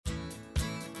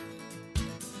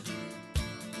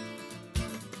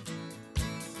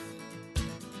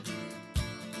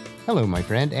Hello, my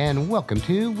friend, and welcome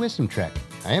to Wisdom Trek.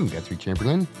 I am Guthrie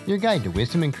Chamberlain, your guide to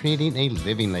wisdom and creating a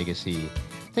living legacy.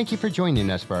 Thank you for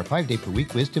joining us for our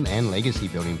 5-day-per-week wisdom and legacy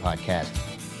building podcast.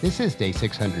 This is day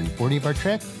 640 of our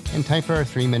trek, and time for our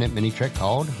 3-minute mini trek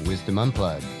called Wisdom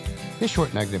Unplugged. This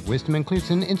short nugget of wisdom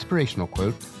includes an inspirational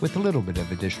quote with a little bit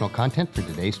of additional content for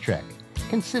today's trek.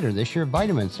 Consider this your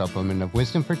vitamin supplement of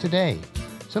wisdom for today.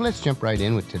 So let's jump right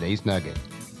in with today's nugget.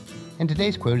 And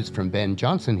today's quote is from Ben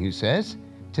Jonson, who says,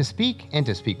 "To speak and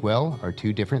to speak well are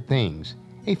two different things.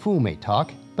 A fool may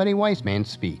talk, but a wise man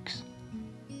speaks."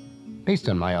 Based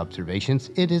on my observations,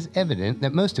 it is evident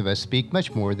that most of us speak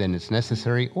much more than is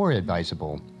necessary or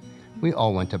advisable. We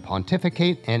all want to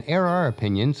pontificate and air our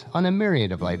opinions on a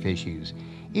myriad of life issues,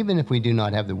 even if we do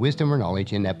not have the wisdom or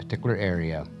knowledge in that particular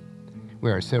area.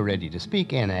 We are so ready to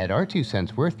speak and add our 2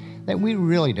 cents worth that we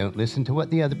really don't listen to what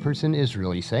the other person is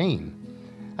really saying.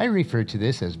 I refer to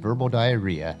this as verbal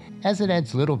diarrhea, as it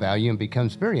adds little value and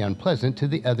becomes very unpleasant to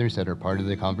the others that are part of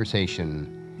the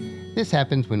conversation. This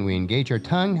happens when we engage our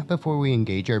tongue before we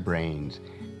engage our brains.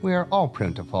 We are all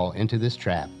prone to fall into this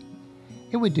trap.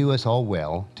 It would do us all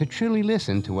well to truly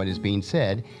listen to what is being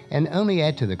said and only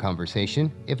add to the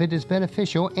conversation if it is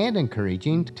beneficial and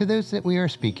encouraging to those that we are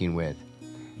speaking with.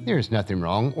 There is nothing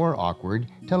wrong or awkward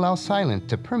to allow silence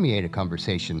to permeate a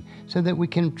conversation so that we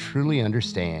can truly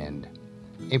understand.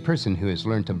 A person who has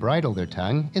learned to bridle their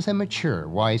tongue is a mature,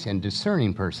 wise, and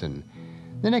discerning person.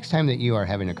 The next time that you are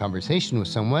having a conversation with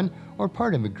someone or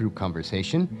part of a group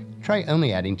conversation, try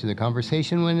only adding to the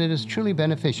conversation when it is truly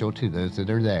beneficial to those that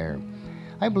are there.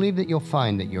 I believe that you'll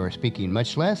find that you are speaking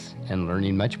much less and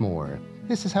learning much more.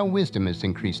 This is how wisdom is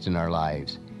increased in our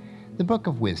lives. The book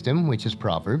of wisdom, which is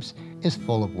Proverbs, is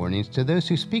full of warnings to those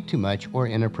who speak too much or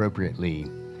inappropriately.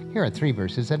 Here are 3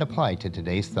 verses that apply to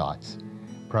today's thoughts.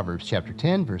 Proverbs chapter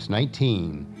 10, verse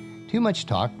 19. Too much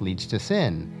talk leads to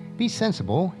sin. Be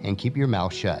sensible and keep your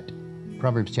mouth shut.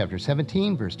 Proverbs chapter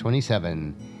 17, verse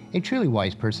 27. A truly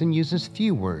wise person uses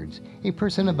few words. A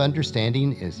person of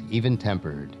understanding is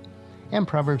even-tempered. And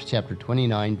Proverbs chapter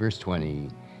 29, verse 20.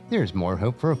 There is more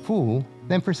hope for a fool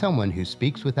than for someone who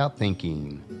speaks without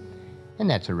thinking. And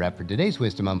that's a wrap for today's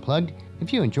Wisdom Unplugged.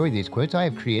 If you enjoy these quotes, I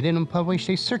have created and published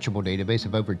a searchable database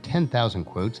of over 10,000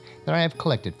 quotes that I have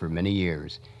collected for many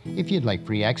years. If you'd like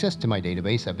free access to my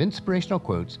database of inspirational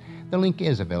quotes, the link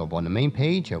is available on the main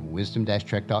page of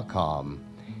wisdom-trek.com.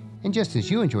 And just as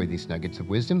you enjoy these nuggets of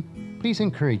wisdom, please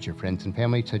encourage your friends and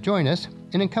family to join us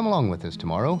and then come along with us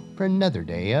tomorrow for another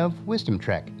day of Wisdom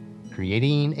Trek,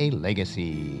 creating a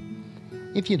legacy.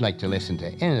 If you'd like to listen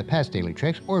to any of the past daily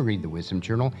treks or read the Wisdom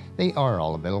Journal, they are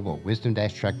all available at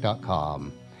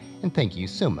wisdom-trek.com. And thank you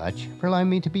so much for allowing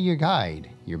me to be your guide,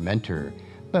 your mentor,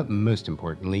 but most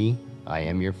importantly, I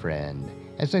am your friend,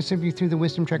 as I serve you through the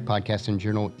Wisdom Trek podcast and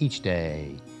journal each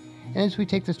day. And as we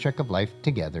take this trek of life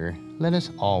together, let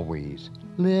us always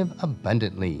live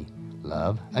abundantly,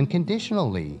 love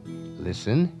unconditionally,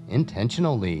 listen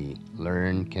intentionally,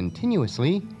 learn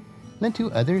continuously, lend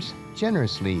to others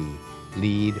generously,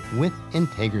 lead with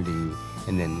integrity,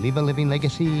 and then leave a living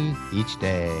legacy each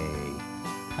day.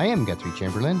 I am Guthrie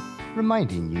Chamberlain,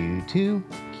 reminding you to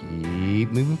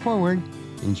keep moving forward,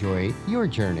 enjoy your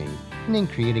journey, and then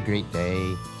create a great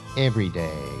day every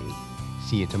day.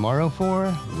 See you tomorrow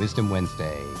for Wisdom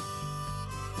Wednesday.